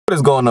What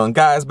is going on,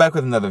 guys? Back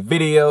with another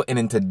video, and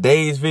in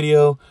today's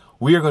video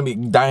we are going to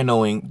be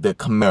dynoing the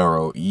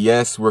Camaro.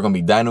 Yes, we're going to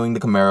be dynoing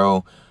the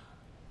Camaro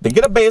to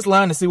get a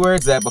baseline to see where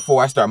it's at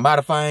before I start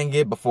modifying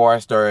it, before I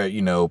start,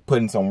 you know,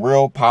 putting some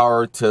real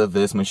power to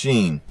this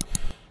machine.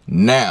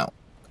 Now,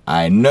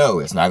 I know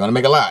it's not going to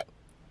make a lot.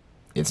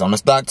 It's on the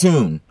stock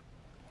tune.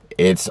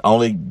 It's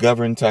only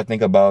governed to, I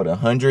think, about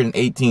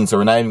 118, so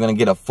we're not even going to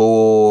get a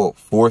full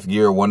fourth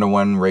gear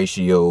 1-to-1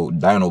 ratio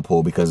dyno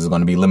pull because it's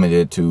going to be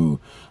limited to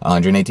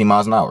 118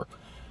 miles an hour.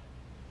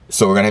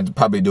 So we're going to have to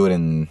probably do it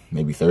in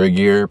maybe third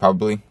gear,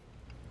 probably. And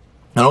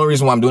the only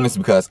reason why I'm doing this is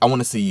because I want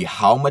to see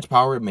how much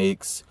power it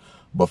makes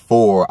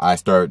before I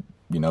start,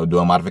 you know,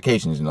 doing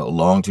modifications. You know,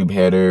 long tube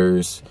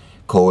headers,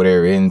 cold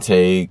air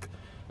intake,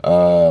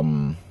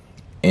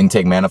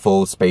 intake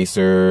manifold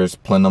spacers,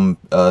 plenum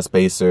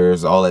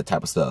spacers, all that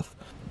type of stuff,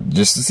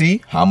 just to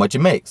see how much it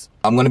makes.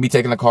 I'm going to be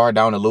taking the car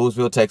down to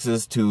Lewisville,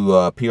 Texas to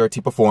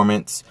PRT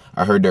Performance.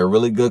 I heard they're a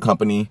really good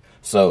company,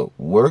 so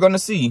we're going to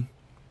see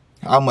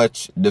how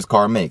much this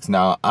car makes.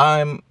 Now,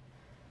 I'm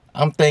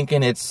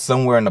thinking it's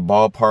somewhere in the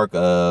ballpark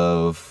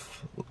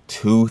of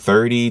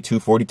 230,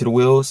 240 to the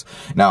wheels.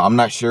 Now, I'm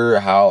not sure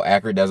how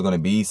accurate that's going to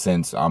be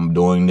since I'm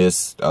doing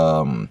this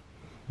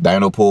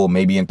dyno pull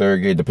maybe in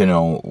third gear, depending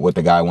on what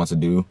the guy wants to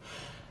do.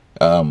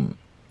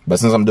 But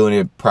since I'm doing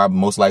it probably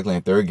most likely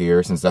in third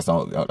gear, since that's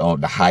on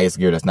the highest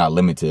gear that's not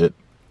limited,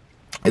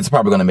 it's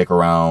probably going to make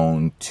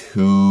around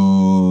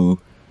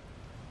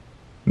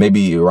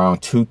maybe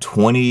around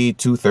 220,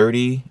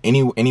 230,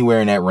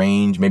 anywhere in that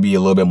range, maybe a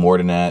little bit more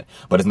than that.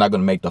 But it's not going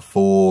to make the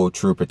full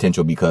true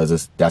potential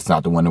because that's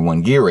not the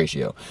 1-to-1 gear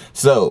ratio.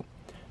 So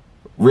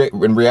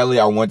in reality,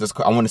 I want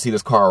to see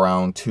this car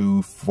around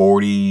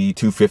 240,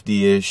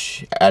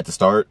 250-ish at the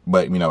start,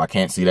 but you know, I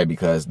can't see that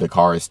because the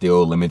car is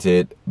still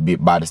limited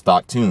by the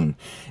stock tune,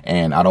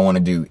 and I don't want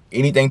to do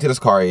anything to this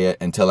car yet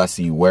until I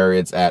see where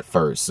it's at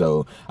first.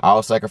 So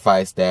I'll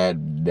sacrifice that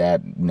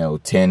you know,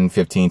 10,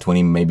 15,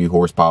 20 maybe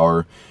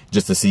horsepower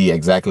just to see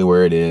exactly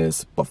where it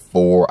is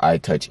before I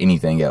touch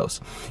anything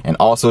else. And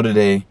also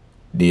today,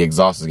 the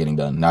exhaust is getting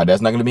done. Now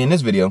that's not going to be in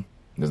this video.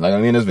 It's not going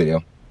to be in this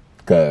video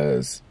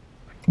because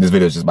this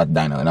video is just about the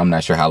dyno, and I'm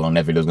not sure how long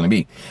that video is going to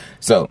be.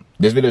 So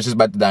this video is just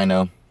about the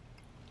dyno.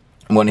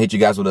 I'm going to hit you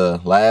guys with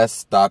a last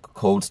stock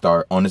cold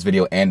start on this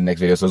video and the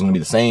next video. So it's going to be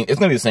the same. It's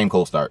going to be the same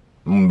cold start.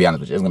 I'm going to be honest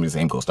with you. It's going to be the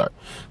same cold start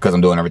because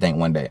I'm doing everything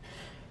one day.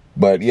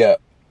 But yeah,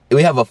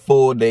 we have a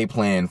full day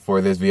plan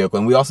for this vehicle,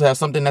 and we also have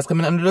something that's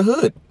coming under the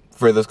hood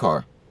for this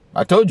car.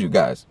 I told you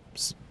guys,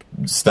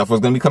 stuff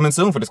was going to be coming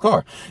soon for this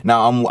car.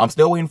 Now I'm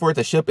still waiting for it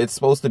to ship. It's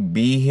supposed to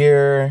be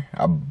here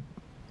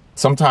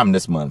sometime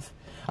this month.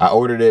 I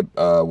ordered it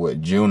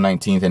June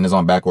 19th, and it's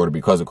on back order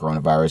because of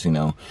coronavirus, you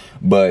know.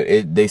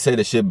 But they said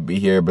it should be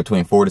here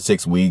between 4 to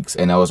 6 weeks,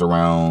 and that was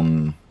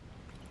around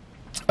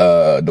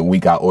the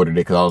week I ordered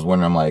it, because I was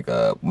wondering, I'm like,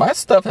 my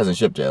stuff hasn't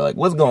shipped yet. Like,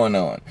 what's going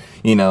on,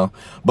 you know?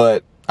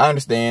 But I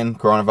understand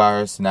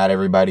coronavirus. Not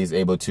everybody's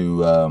able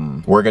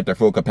to work at their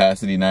full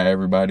capacity. Not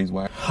everybody's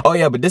wired. Oh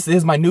yeah, but this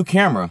is my new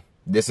camera.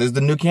 This is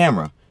the new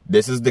camera.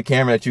 This is the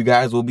camera that you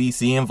guys will be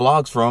seeing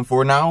vlogs from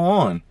now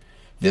on.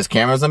 This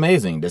camera is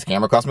amazing. This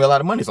camera cost me a lot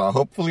of money, so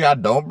hopefully I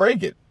don't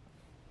break it,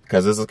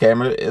 because this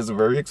camera is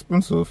very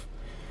expensive.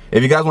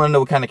 If you guys want to know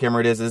what kind of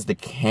camera it is, it's the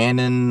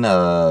Canon,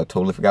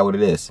 totally forgot what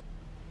it is.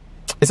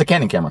 It's a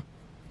Canon camera,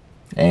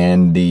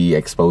 and the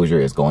exposure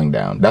is going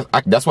down.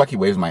 That's why I keep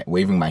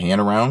waving my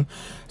hand around,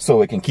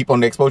 so it can keep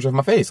on the exposure of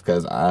my face,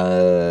 because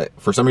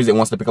for some reason it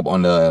wants to pick up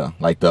on the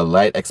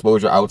light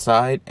exposure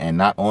outside and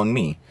not on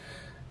me.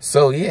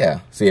 So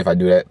yeah, see, if I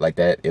do that like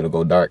that, it'll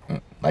go dark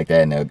like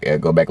that, and it'll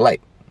go back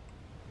light.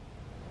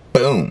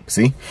 Boom,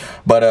 see?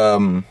 But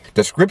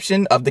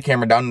description of the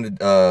camera down in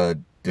the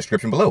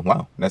description below.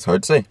 Wow, that's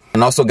hard to say.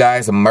 And also,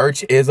 guys,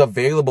 merch is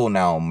available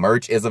now.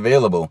 Merch is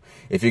available.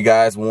 If you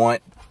guys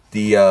want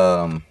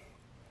the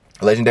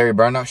legendary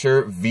burnout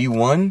shirt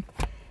V1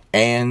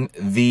 and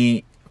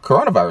the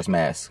coronavirus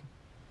mask.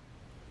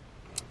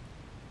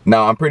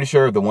 Now, I'm pretty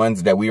sure the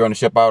ones that we are going to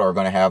ship out are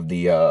going to have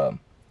the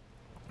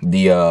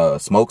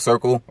smoke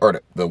circle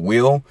or the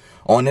wheel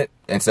on it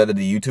instead of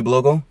the YouTube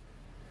logo.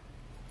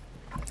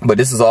 But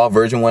this is all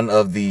version 1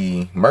 of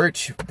the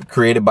merch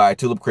created by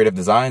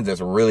Tulipcreativedesigns. That's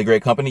a really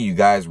great company. You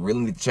guys really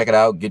need to check it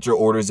out. Get your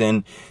orders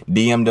in.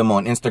 DM them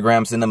on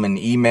Instagram. Send them an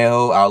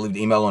email. I'll leave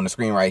the email on the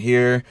screen right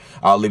here.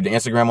 I'll leave the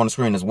Instagram on the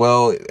screen as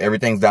well.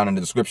 Everything's down in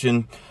the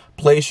description.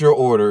 Place your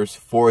orders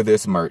for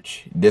this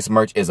merch. This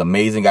merch is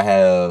amazing. I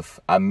have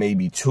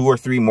maybe 2 or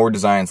 3 more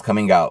designs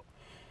coming out.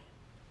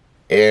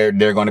 They're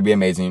going to be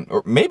amazing.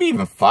 Or maybe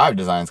even 5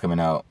 designs coming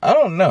out. I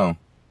don't know.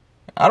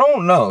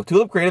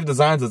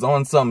 Tulipcreativedesigns is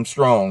on something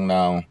strong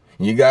now.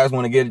 You guys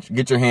want to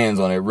get your hands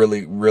on it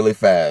really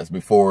fast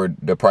before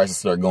the prices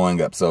start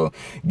going up. So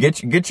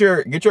get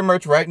your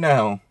merch right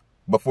now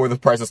before the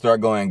prices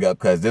start going up,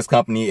 because this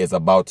company is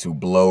about to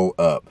blow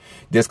up.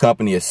 This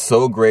company is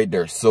so great.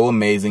 They're so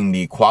amazing.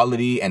 The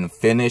quality and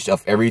finish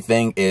of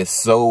everything is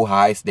so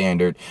high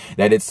standard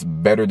that it's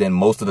better than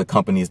most of the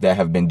companies that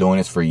have been doing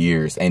this for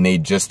years, and they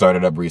just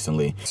started up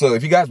recently. So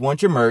if you guys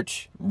want your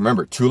merch,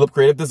 remember Tulip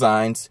Creative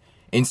Designs,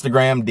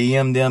 Instagram,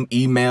 DM them,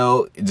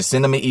 email, just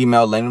send them an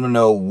email, letting them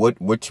know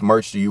which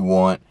merch do you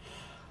want.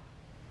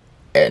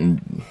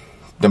 And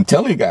I'm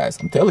telling you guys,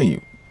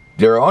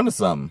 they're onto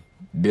something.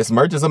 This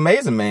merch is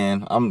amazing,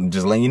 man. I'm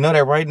just letting you know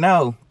that right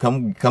now.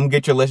 Come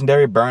get your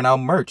legendary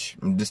burnout merch.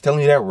 I'm just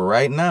telling you that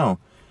right now.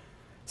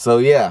 So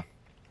yeah,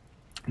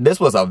 this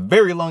was a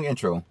very long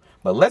intro,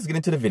 but let's get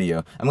into the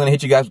video. I'm gonna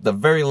hit you guys with the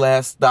very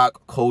last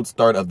stock cold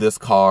start of this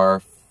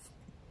car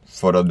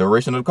for the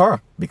duration of the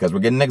car, because we're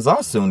getting an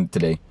exhaust soon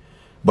today.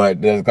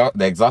 But the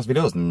exhaust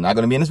video is not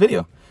gonna be in this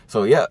video.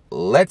 So yeah,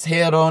 let's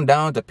head on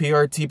down to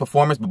PRT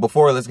Performance. But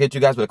before, let's get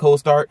you guys with a cold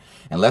start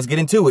and let's get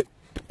into it.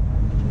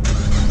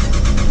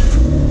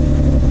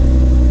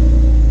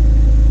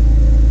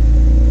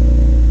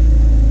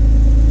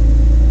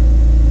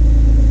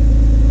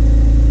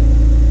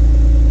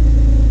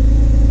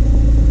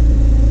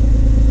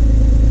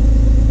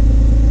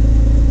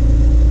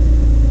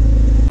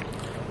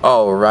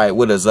 All right,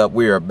 what is up?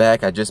 We are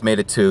back. I just made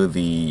it to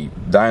the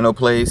dyno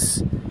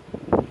place.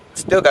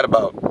 Still got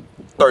about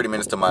 30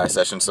 minutes to my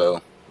session,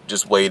 so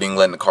just waiting,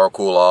 letting the car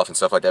cool off and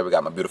stuff like that. We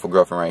got my beautiful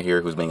girlfriend right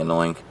here who's being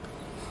annoying.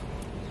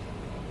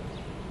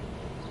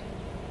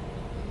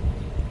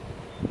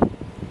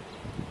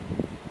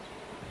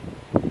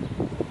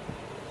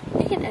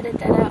 You can edit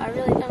that out. I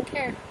really don't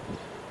care.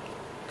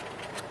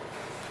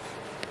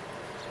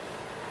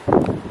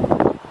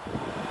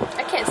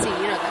 I can't see. You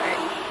know that,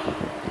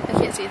 right? I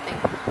can't see a thing.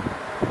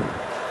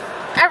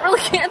 I really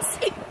can't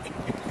see.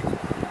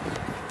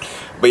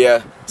 But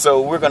yeah,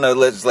 so we're gonna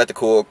let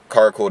the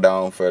car cool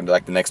down for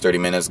like the next 30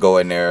 minutes. Go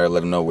in there,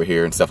 let them know we're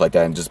here and stuff like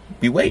that, and just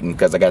be waiting,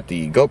 because I got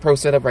the GoPro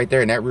set up right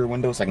there in that rear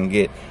window, so I can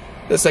get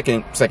the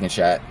second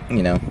shot.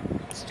 You know,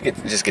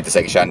 just get the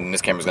second shot, and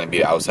this camera's gonna be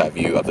the outside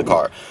view of the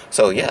car.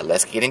 So yeah,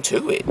 let's get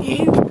into it.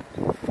 Yeah.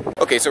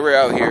 Okay, so we're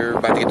out here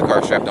about to get the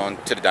car strapped on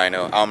to the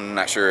dyno. I'm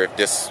not sure if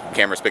this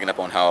camera's picking up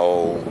on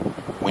how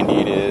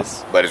windy it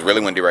is, but it's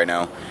really windy right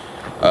now.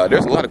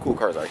 There's a lot of cool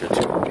cars out here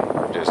too.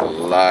 There's a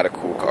lot of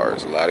cool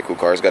cars.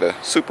 Got a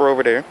Supra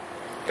over there.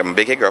 Got my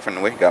big head girlfriend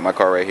in the way. Got my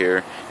car right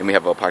here. And we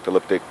have a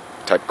apocalyptic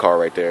type car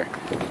right there.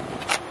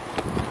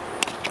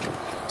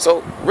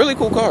 So, really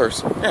cool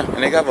cars. Yeah,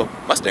 and they have a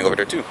Mustang over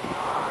there too.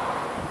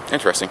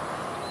 Interesting.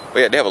 But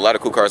yeah, they have a lot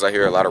of cool cars out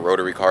here. A lot of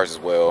rotary cars as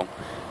well.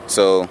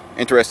 So,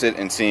 interested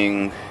in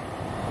seeing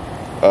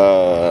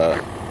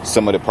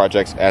some of the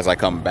projects as I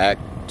come back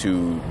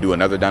to do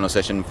another dyno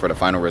session for the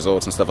final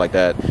results and stuff like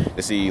that,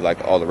 to see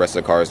like all the rest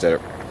of the cars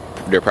that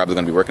they're probably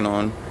going to be working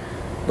on.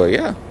 But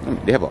yeah,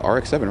 they have an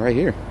RX-7 right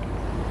here.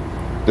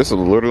 This is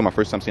literally my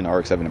first time seeing an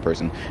RX-7 in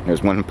person. And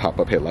there's one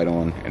pop-up headlight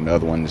on and the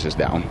other one is just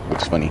down,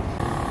 which is funny.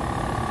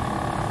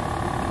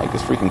 Like,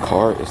 this freaking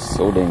car is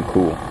so dang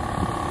cool.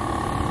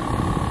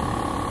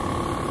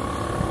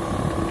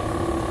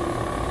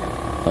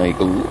 Like,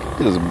 look at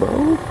this,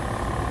 bro.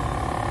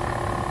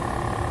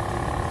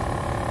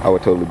 I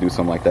would totally do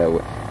something like that.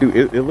 Dude,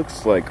 it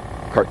looks like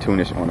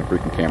cartoonish on a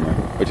freaking camera,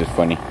 which is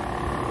funny.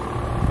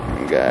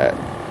 We got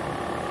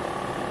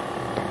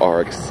the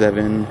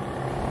RX-7.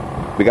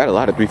 We got a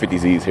lot of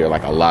 350Zs here,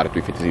 like a lot of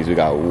 350Zs. We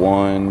got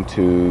 1,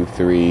 2,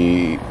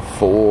 3,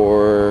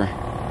 4,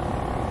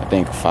 I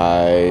think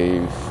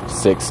 5,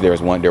 6.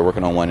 There's one, they're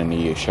working on one in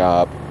the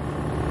shop.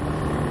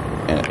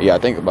 And yeah, I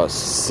think about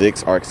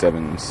 6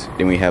 RX-7s.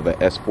 Then we have a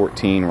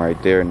S14 right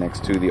there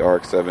next to the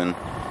RX-7.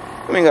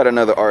 Then we got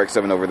another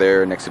RX-7 over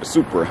there next to the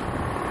Supra.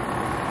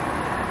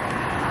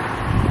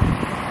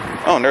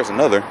 Oh, and there's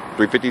another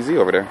 350Z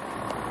over there.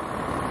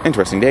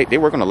 Interesting. They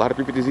work on a lot of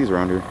 350Zs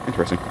around here.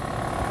 Interesting.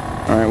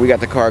 Alright, we got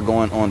the car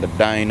going on the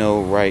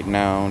dyno right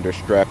now. They're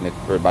strapping it.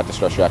 We're about to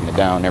start strapping it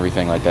down and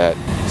everything like that.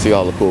 See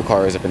all the cool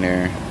cars up in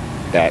there.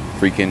 That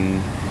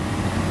freaking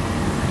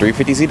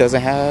 350Z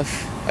doesn't have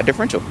a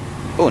differential.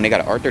 Oh, and they got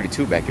an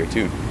R32 back here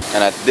too.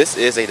 And this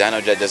is a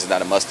dyno jet. This is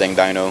not a Mustang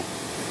dyno.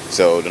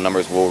 So the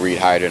numbers will read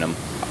higher than a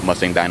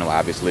Mustang dyno,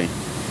 obviously.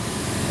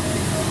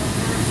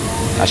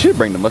 I should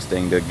bring the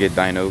Mustang to get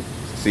dyno,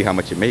 see how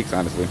much it makes,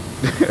 honestly.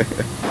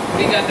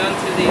 What you got done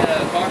to the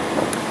car?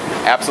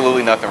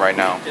 Absolutely nothing right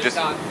now. Just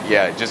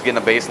just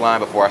getting a baseline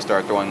before I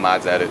start throwing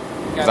mods at it.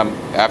 Because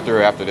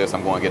after this,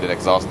 I'm going to get an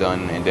exhaust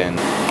done, and then,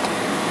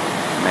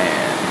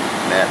 man,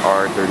 that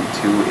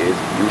R32 is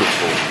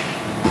beautiful.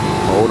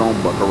 Hold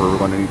on, buckaroo. We're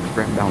going to need to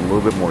strap down a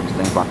little bit more. This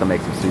thing's about to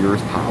make some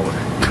serious power.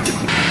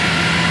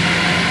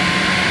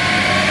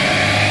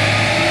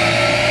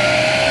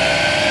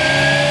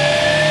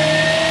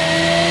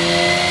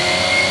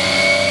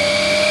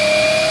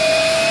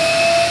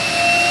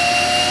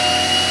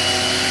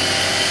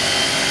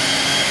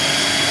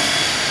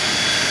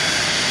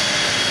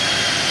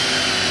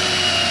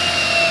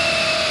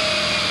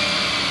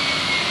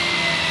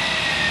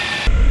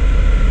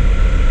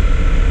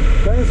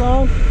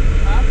 Song?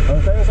 Huh?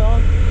 Want to sing a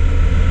song?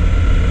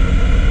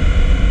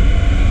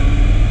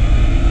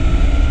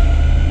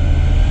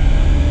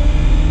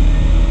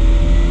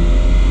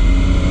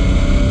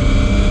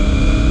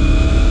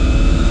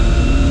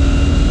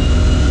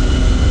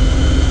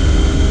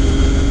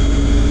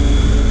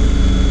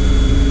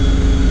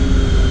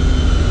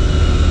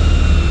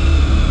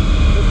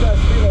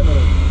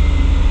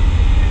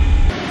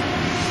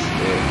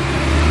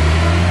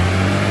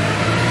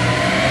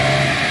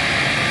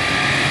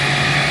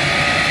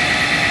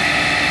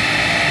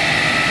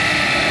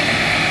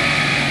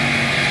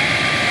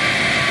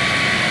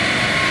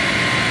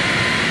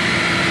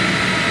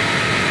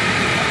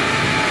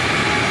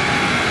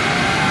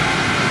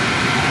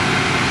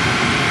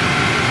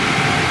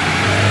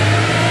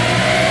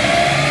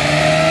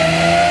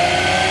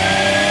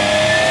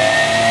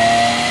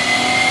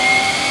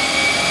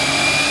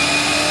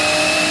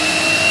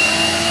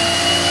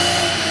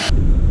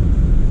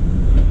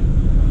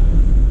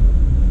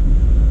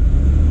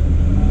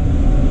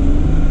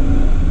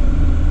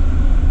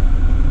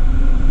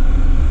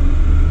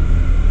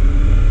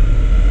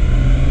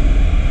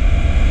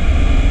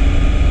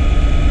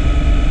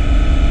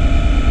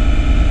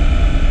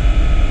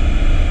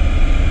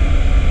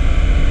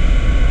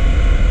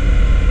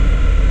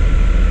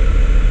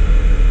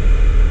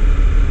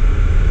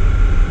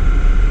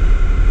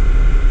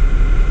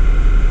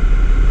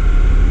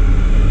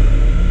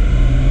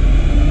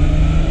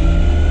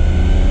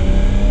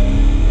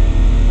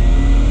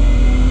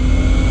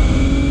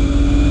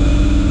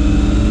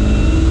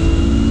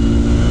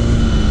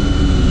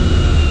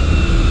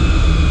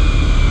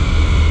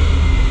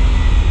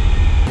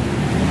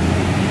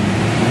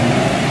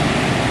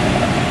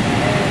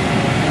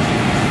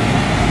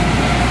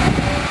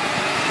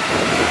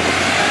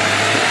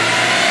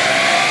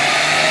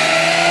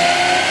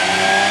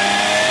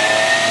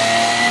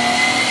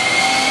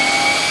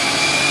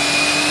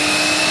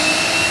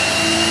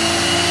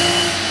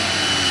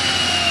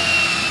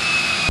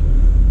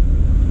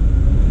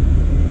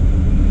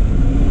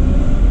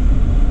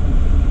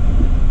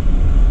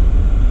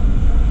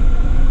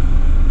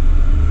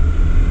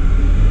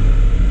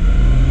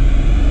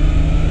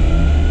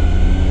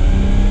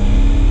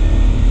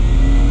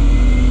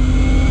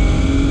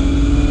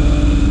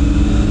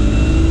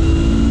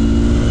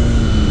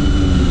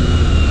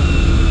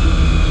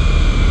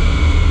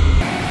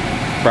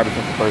 Probably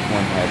since the first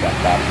one had got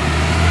stopped.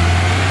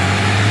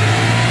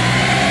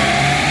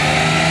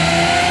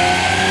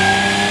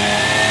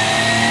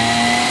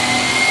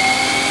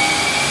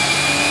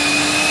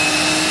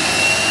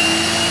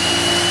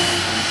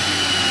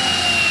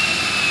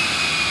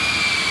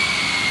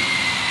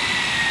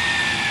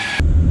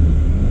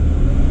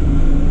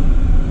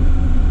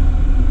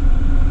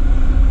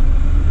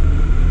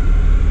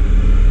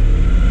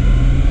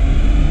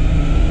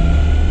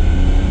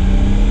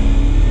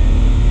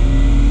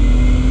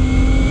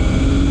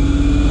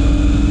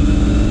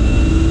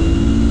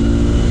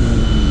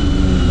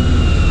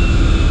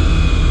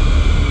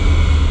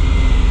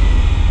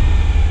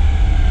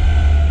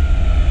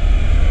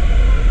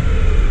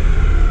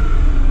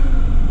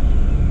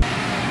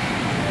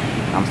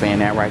 I'm saying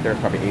that right there,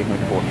 probably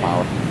 800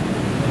 horsepower.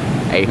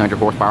 800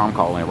 horsepower, I'm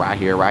calling it right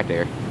here, right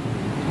there.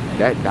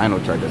 That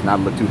dyno chart does not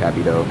look too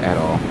happy though, at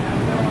all.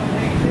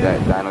 That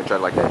dyno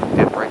chart, like that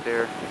dip right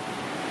there,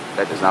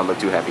 that does not look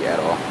too happy at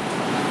all.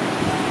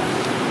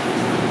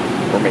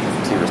 We're making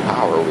some serious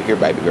power over here,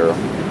 baby girl.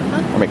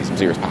 We're making some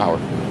serious power.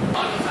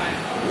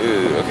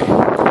 Ooh, okay.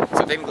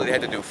 So technically they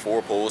had to do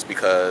 4 pulls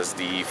because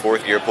the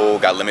 4th gear pull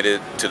got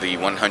limited to the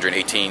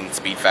 118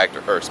 speed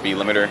factor, or speed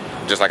limiter,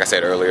 just like I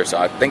said earlier. So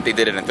I think they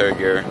did it in 3rd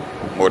gear.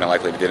 More than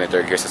likely they did it in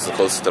 3rd gear since it's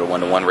closest to the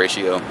 1-to-1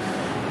 ratio.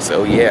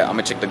 So yeah, I'm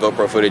gonna check the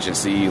GoPro footage and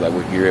see like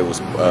what gear it was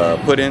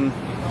put in.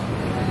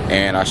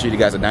 And I'll show you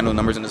guys the dyno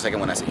numbers in a second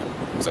when I see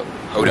them. So,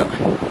 hold on.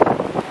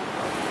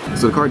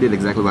 So the car did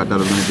exactly what I thought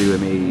it was gonna do.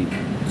 It made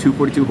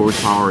 242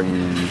 horsepower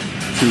and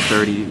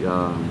 230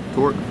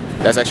 torque.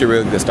 That's actually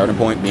really the starting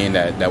point, being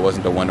that that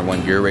wasn't the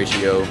 1-to-1 gear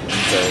ratio.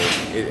 So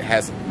it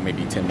has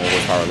maybe 10 more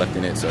horsepower left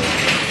in it. So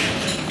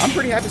I'm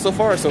pretty happy so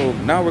far. So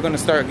now we're gonna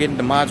start getting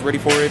the mods ready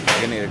for it.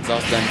 Getting the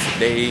exhaust done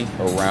today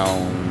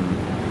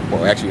around,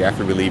 well actually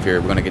after we leave here,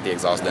 we're gonna get the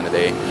exhaust done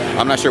today.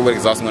 I'm not sure what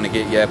exhaust I'm gonna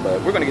get yet,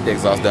 but we're gonna get the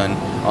exhaust done.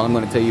 All I'm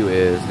gonna tell you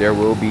is there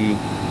will be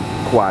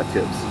quad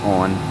tips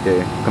on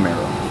the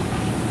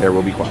Camaro. There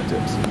will be quad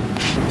tips.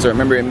 So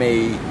remember, it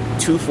made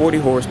 240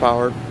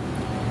 horsepower,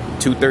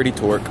 230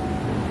 torque,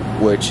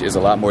 which is a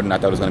lot more than I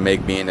thought it was going to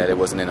make, being that it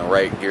wasn't in the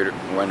right gear,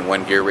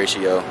 1-to-1 gear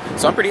ratio.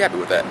 So I'm pretty happy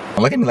with that.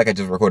 Look at me like I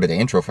just recorded the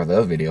intro for the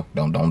other video.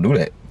 Don't do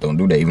that. Don't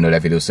do that, even though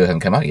that video still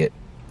hasn't come out yet.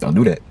 Don't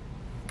do that.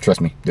 Trust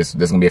me, this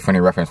is gonna be a funny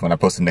reference when I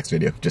post the next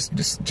video.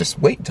 Just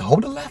wait to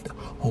hold the laughter.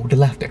 Hold the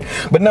laughter.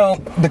 But no,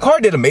 the car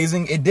did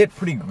amazing. It did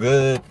pretty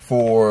good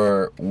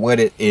for what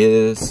it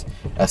is.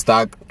 A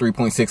stock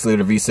 3.6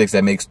 liter V6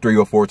 that makes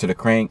 304 to the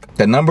crank.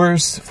 The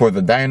numbers for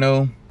the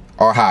dyno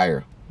are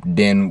higher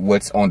than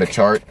what's on the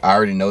chart. I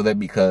already know that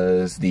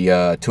because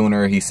the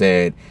tuner, he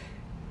said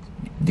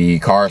the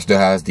car still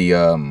has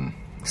the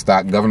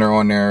stock governor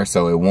on there,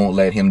 so it won't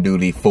let him do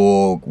the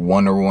full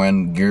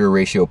 1-to-1 gear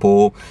ratio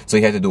pull. So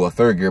he had to do a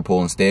 3rd gear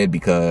pull instead,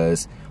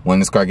 because when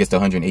this car gets to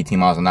 118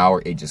 miles an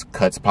hour, it just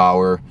cuts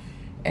power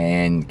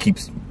and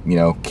keeps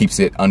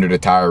it under the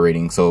tire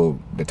rating, so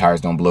the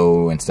tires don't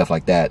blow and stuff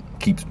like that.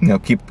 Tries to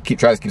keep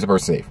the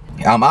person safe.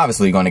 I'm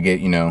obviously gonna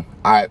get,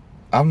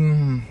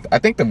 I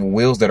think the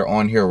wheels that are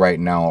on here right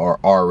now are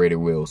R-rated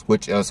wheels,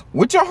 which are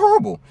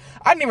horrible.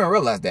 I didn't even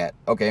realize that.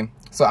 Okay,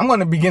 so I'm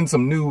gonna be getting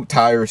some new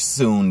tires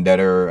soon that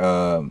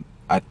are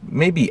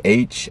maybe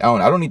H. I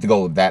don't need to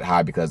go that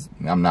high because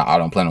I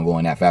don't plan on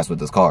going that fast with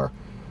this car.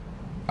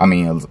 I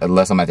mean,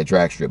 unless I'm at the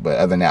drag strip, but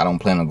other than that, I don't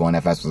plan on going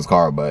that fast with this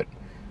car. But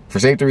for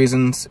safety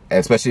reasons,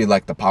 especially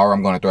like the power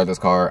I'm going to throw at this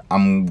car,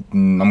 I'm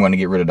going to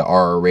get rid of the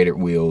R-rated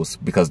wheels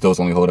because those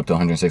only hold up to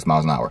 106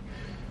 miles an hour.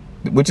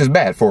 Which is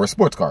bad for a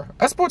sports car.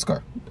 A sports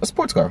car.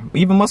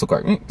 Even muscle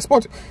car.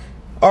 Sports.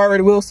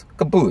 R-rated wheels,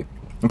 kaput.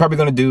 I'm probably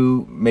going to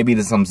do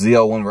maybe some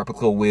ZL1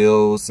 replica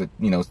wheels,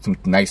 some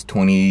nice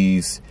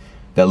 20s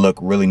that look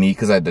really neat,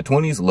 because the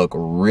 20s look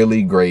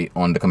really great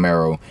on the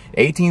Camaro.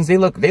 18s,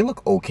 they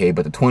look okay,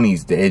 but the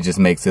 20s, it just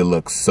makes it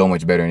look so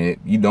much better. And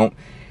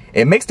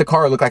it makes the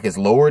car look like it's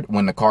lowered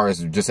when the car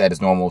is just at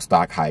its normal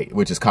stock height,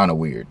 which is kind of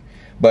weird.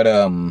 But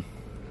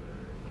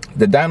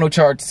the dyno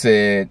chart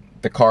said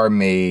the car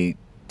made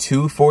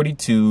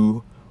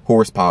 242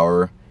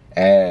 horsepower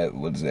at,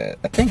 what is that?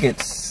 I think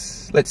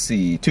it's, let's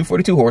see,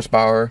 242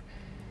 horsepower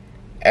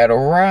at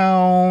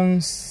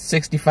around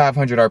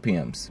 6,500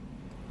 RPMs.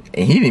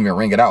 And he didn't even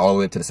ring it out all the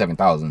way up to the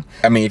 7,000.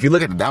 I mean, if you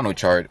look at the dyno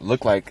chart, it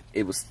looked like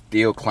it was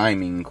still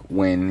climbing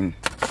when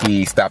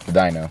he stopped the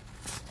dyno.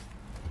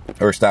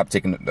 Or stopped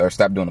doing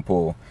the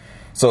pull.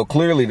 So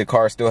clearly the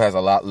car still has a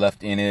lot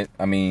left in it.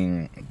 I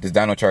mean, this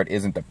dyno chart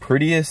isn't the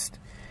prettiest.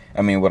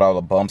 I mean, with all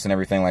the bumps and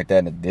everything like that,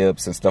 and the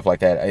dips and stuff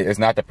like that, it's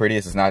not the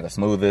prettiest, it's not the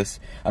smoothest.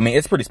 I mean,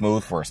 it's pretty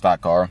smooth for a stock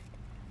car.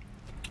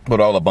 With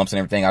all the bumps and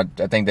everything, I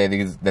think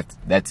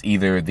that's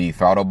either the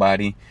throttle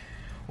body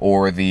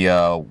or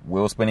the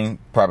wheel spinning.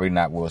 Probably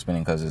not wheel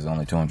spinning because there's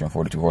only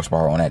 242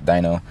 horsepower on that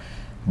dyno.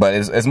 But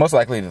it's most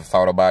likely the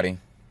throttle body.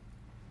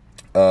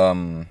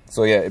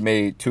 So yeah, it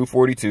made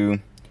 242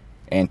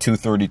 and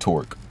 230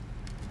 torque.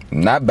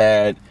 Not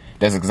bad.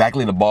 That's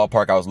exactly the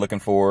ballpark I was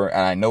looking for,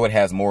 and I know it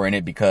has more in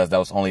it because that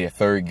was only a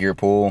 3rd gear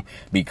pull,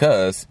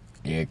 because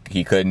Yeah,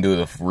 he couldn't do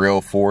the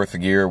real 4th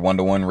gear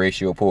 1-to-1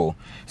 ratio pull.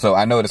 So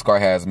I know this car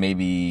has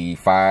maybe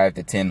 5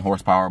 to 10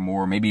 horsepower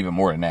more, maybe even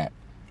more than that.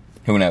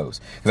 Who knows?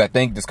 Because I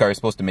think this car is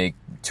supposed to make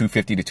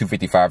 250 to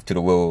 255 to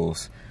the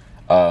wheels.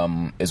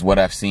 Is what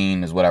I've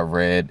seen, is what I've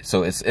read.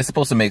 So it's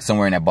supposed to make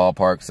somewhere in that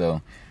ballpark.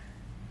 So,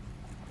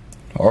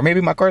 or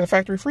maybe my car's a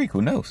factory freak.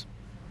 Who knows?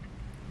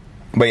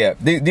 But yeah,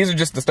 these are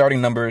just the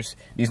starting numbers.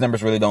 These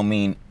numbers really don't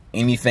mean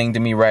anything to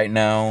me right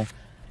now.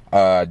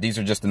 These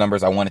are just the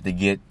numbers I wanted to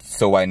get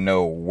so I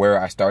know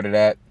where I started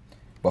at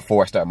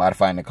before I start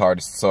modifying the car,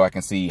 just so I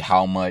can see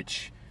how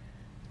much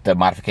the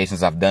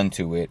modifications I've done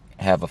to it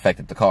have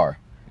affected the car.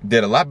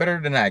 Did a lot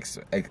better than I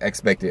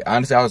expected.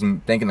 Honestly, I was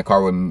thinking the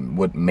car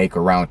would make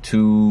around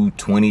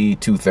 220,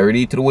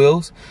 230 to the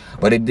wheels,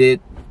 but it did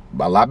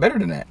a lot better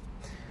than that.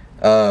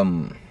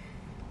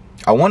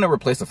 I want to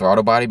replace the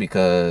throttle body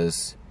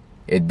because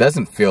it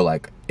doesn't feel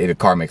like a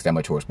car makes that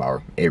much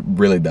horsepower. It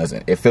really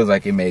doesn't. It feels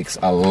like it makes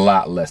a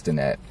lot less than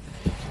that.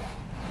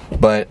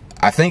 But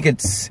I think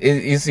it's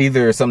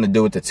either something to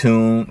do with the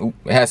tune.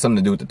 It has something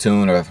to do with the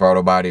tune or the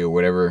throttle body or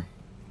whatever.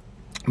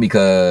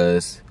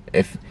 Because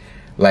if,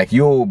 like,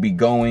 you'll be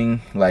going,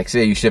 like,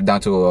 say you shift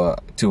down to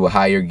a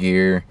higher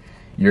gear,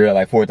 you're at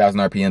like 4,000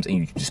 RPMs and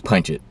you just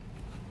punch it.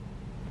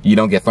 You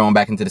don't get thrown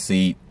back into the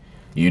seat.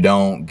 You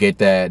don't get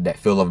that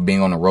feel of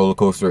being on a roller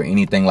coaster or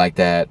anything like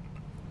that.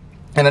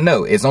 And I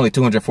know it's only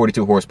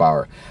 242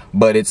 horsepower,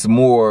 but it's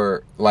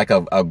more like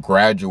a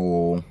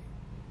gradual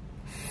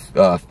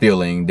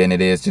feeling than it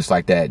is just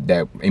like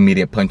that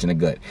immediate punch in the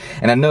gut.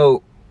 And I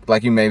know,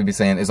 like, you may be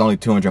saying it's only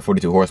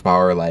 242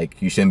 horsepower, like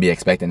you shouldn't be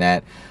expecting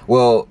that.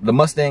 Well, the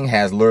Mustang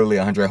has literally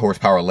 100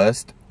 horsepower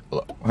less,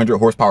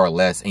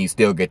 and you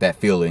still get that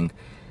feeling,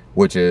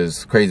 which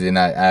is crazy. And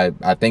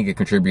I think it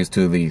contributes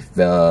to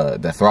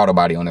the throttle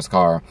body on this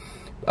car,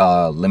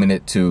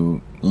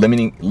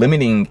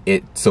 limiting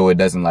it so it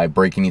doesn't like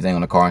break anything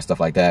on the car and stuff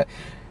like that.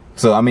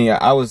 So I mean,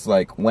 I was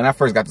like, when I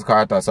first got this car,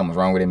 I thought something was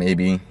wrong with it,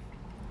 maybe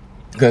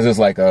because it's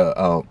like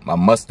a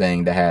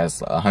Mustang that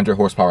has 100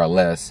 horsepower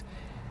less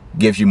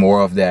gives you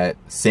more of that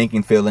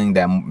sinking feeling,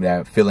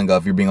 that feeling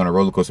of you're being on a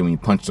roller coaster when you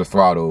punch the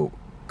throttle,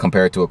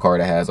 compared to a car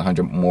that has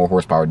 100 more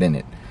horsepower than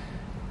it.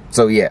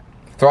 So yeah,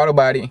 throttle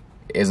body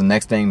is the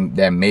next thing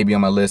that may be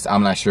on my list.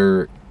 I'm not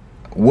sure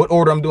what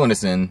order I'm doing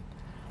this in,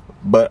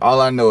 but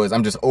all I know is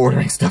I'm just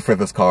ordering stuff for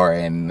this car,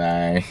 and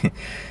I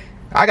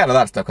got a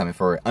lot of stuff coming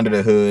for it under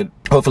the hood.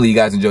 Hopefully you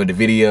guys enjoyed the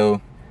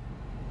video.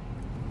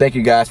 Thank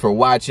you guys for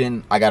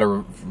watching. I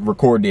gotta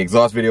record the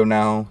exhaust video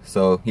now.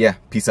 So yeah,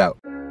 peace out.